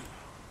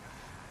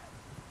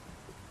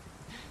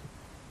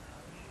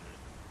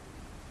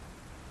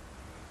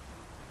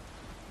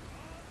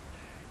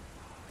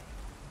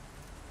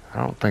 I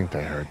don't think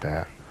they heard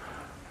that.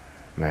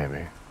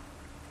 Maybe.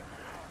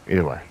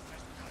 Either way.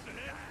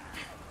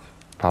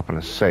 Popping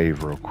a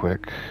save real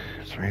quick.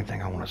 Is there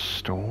anything I want to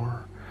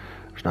store?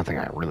 There's nothing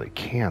I really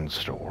can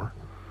store.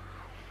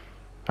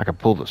 I could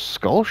pull the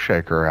skull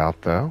shaker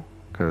out though,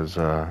 because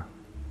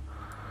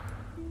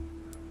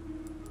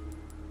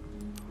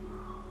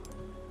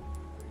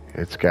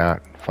it's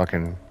got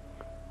fucking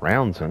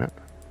rounds in it.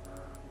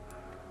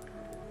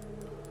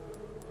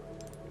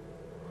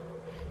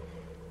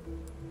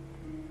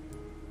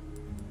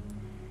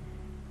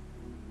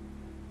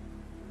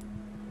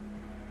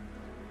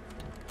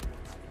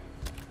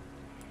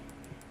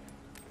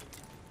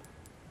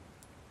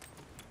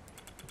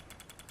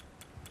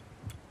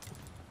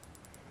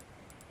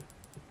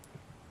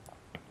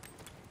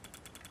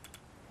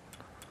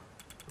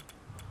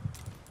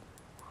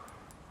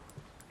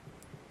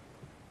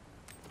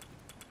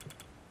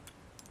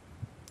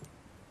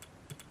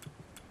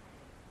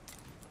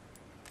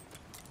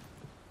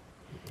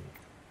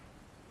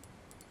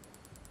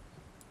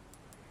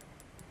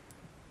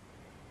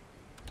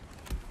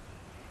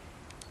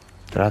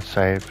 Did I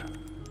save?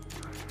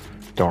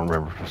 Don't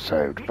remember if I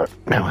saved, but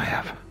now I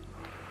have.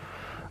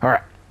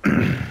 Alright.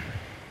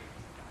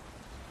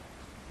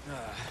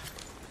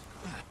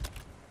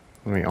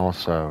 Let me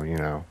also, you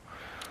know,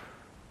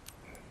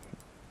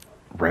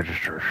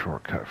 register a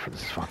shortcut for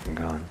this fucking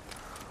gun.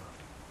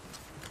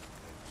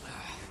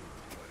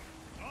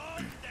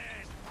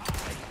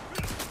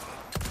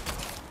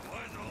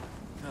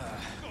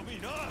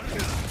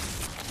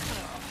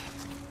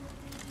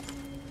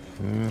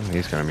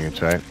 He's gonna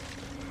mutate.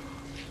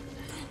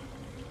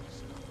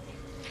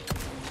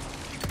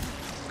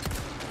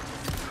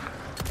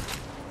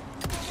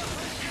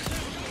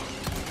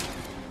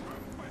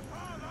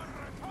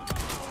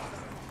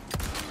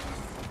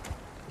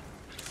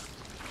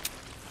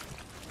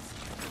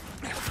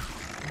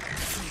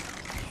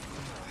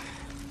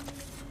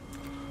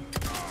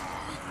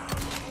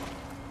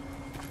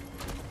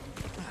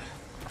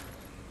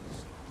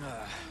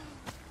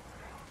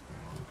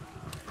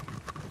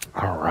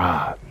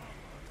 Alright.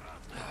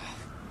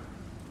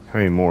 How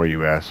many more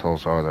you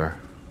assholes are there?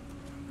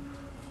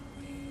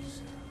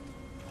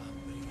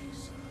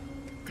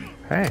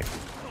 Hey.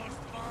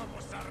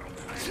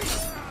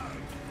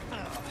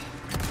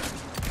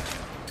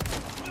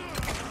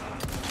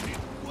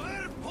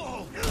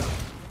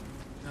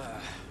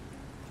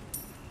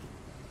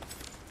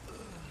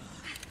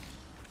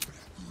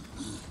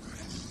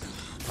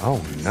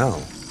 Oh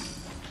no.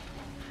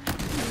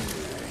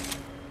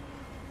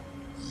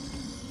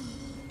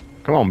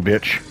 Come on,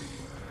 bitch.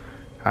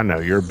 I know,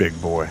 you're a big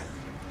boy.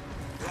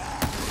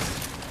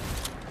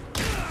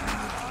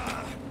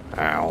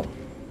 Ow.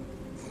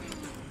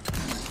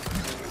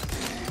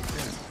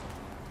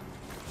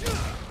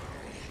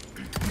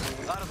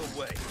 Out of the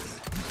way.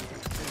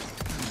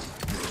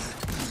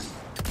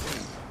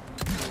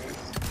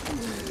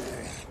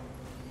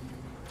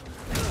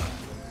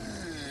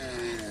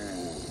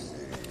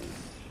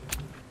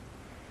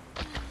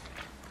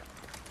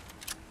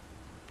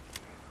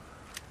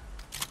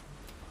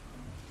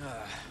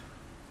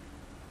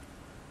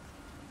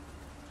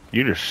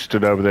 You just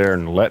stood over there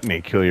and let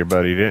me kill your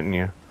buddy, didn't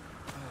you?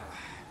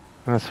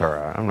 That's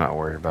alright. I'm not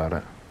worried about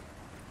it.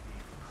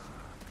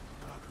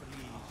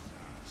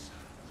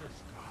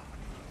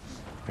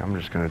 I'm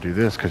just gonna do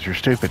this because you're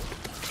stupid.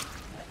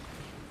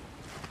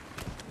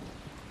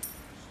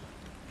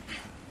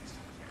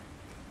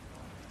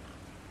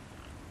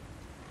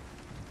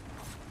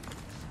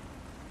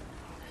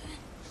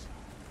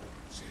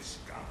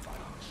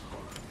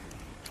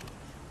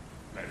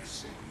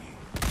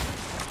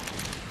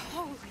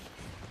 Holy.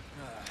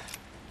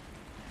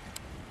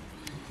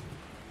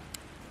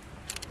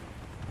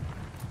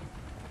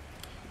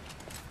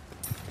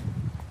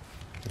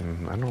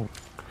 I don't...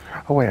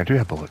 Oh wait, I do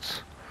have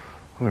bullets.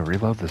 I'm gonna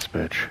reload this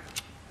bitch.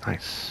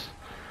 Nice.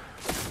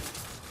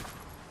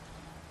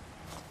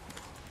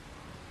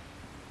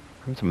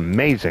 It's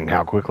amazing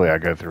how quickly I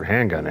go through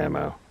handgun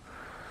ammo.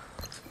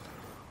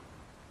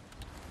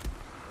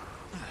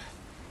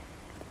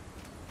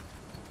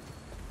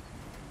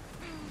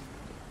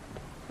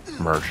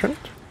 Merchant?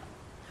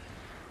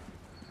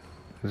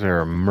 Is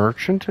there a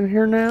merchant in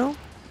here now?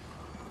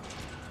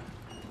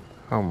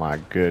 Oh my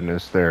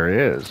goodness, there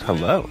is.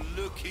 Hello.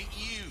 Look at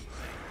you.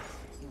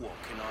 What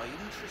can I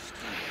interest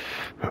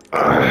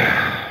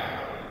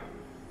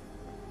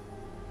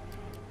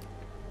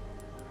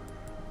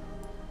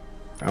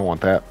you? I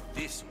want that.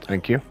 This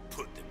Thank you.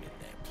 put them in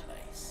their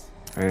place.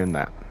 And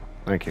that.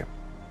 Thank you.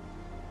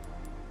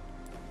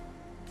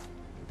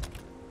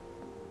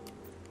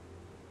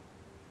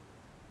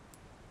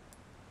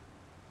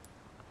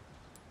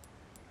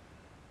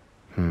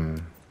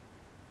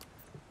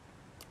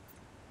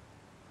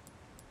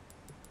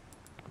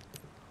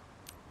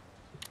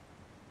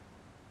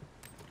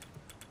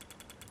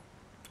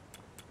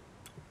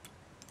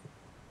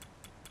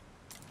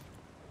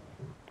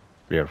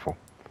 Beautiful.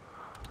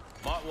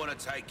 Might want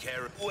to take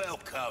care of.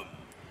 Welcome.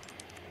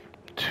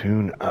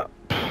 Tune up.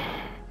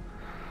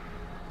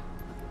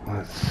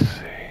 Let's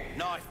see.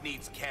 Knife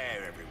needs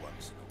care every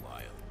once in a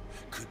while.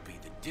 Could be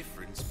the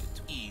difference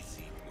between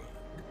easy work.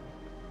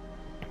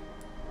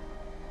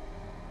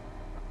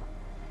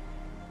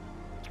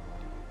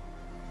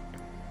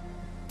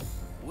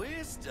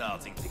 We're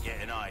starting to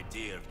get an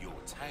idea of your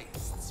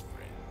tastes, friend.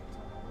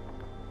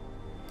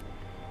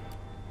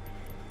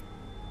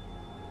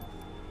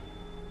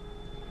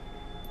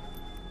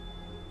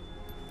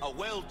 A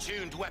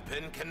well-tuned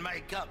weapon can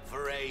make up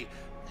for a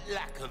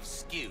lack of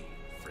skill,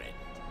 friend.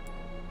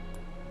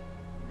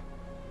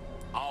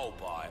 I'll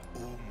buy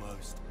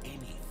almost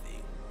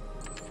anything.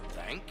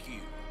 Thank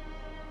you.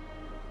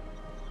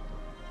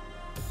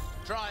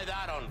 Try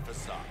that on for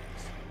size.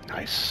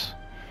 Nice.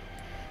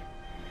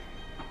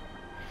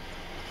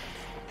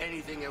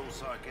 Anything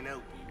else I can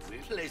help you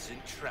with?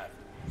 Pleasant travels.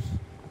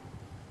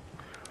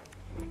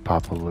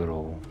 Pop a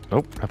little...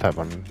 Nope, not that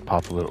one.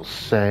 Pop a little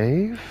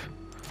save.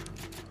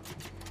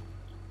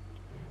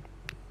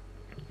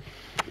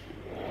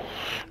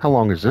 How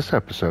long has this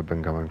episode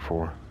been going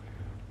for?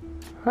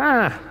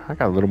 I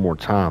got a little more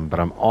time, but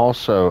I'm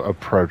also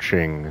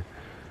approaching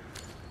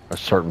a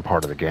certain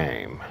part of the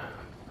game.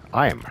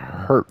 I am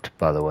hurt,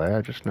 by the way.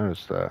 I just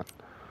noticed that.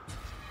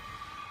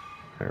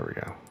 There we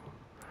go.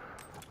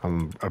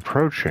 I'm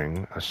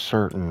approaching a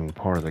certain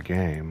part of the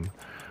game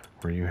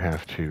where you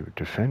have to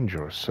defend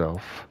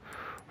yourself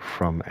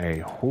from a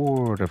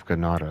horde of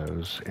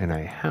ganados in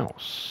a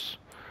house.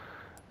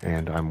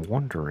 And I'm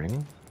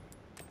wondering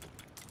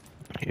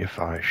if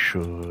I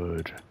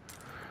should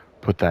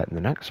put that in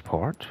the next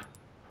part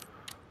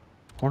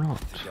or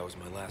not. That was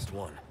my last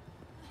one.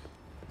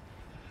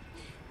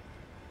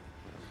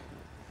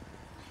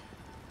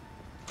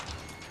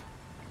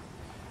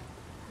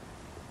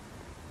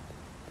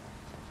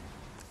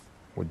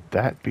 Would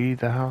that be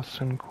the house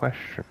in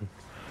question?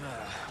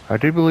 I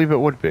do believe it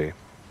would be.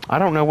 I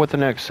don't know what the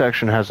next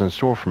section has in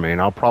store for me,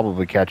 and I'll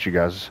probably catch you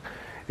guys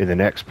in the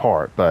next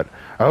part, but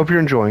I hope you're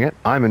enjoying it.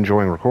 I'm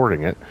enjoying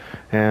recording it,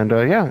 and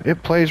yeah,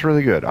 it plays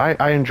really good.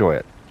 I enjoy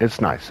it. It's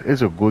nice.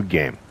 It's a good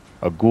game.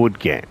 A good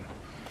game.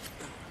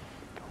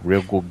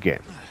 Real good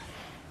game.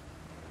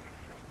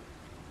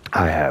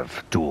 I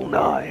have dual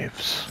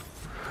knives.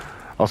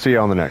 I'll see you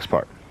on the next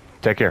part.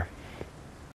 Take care.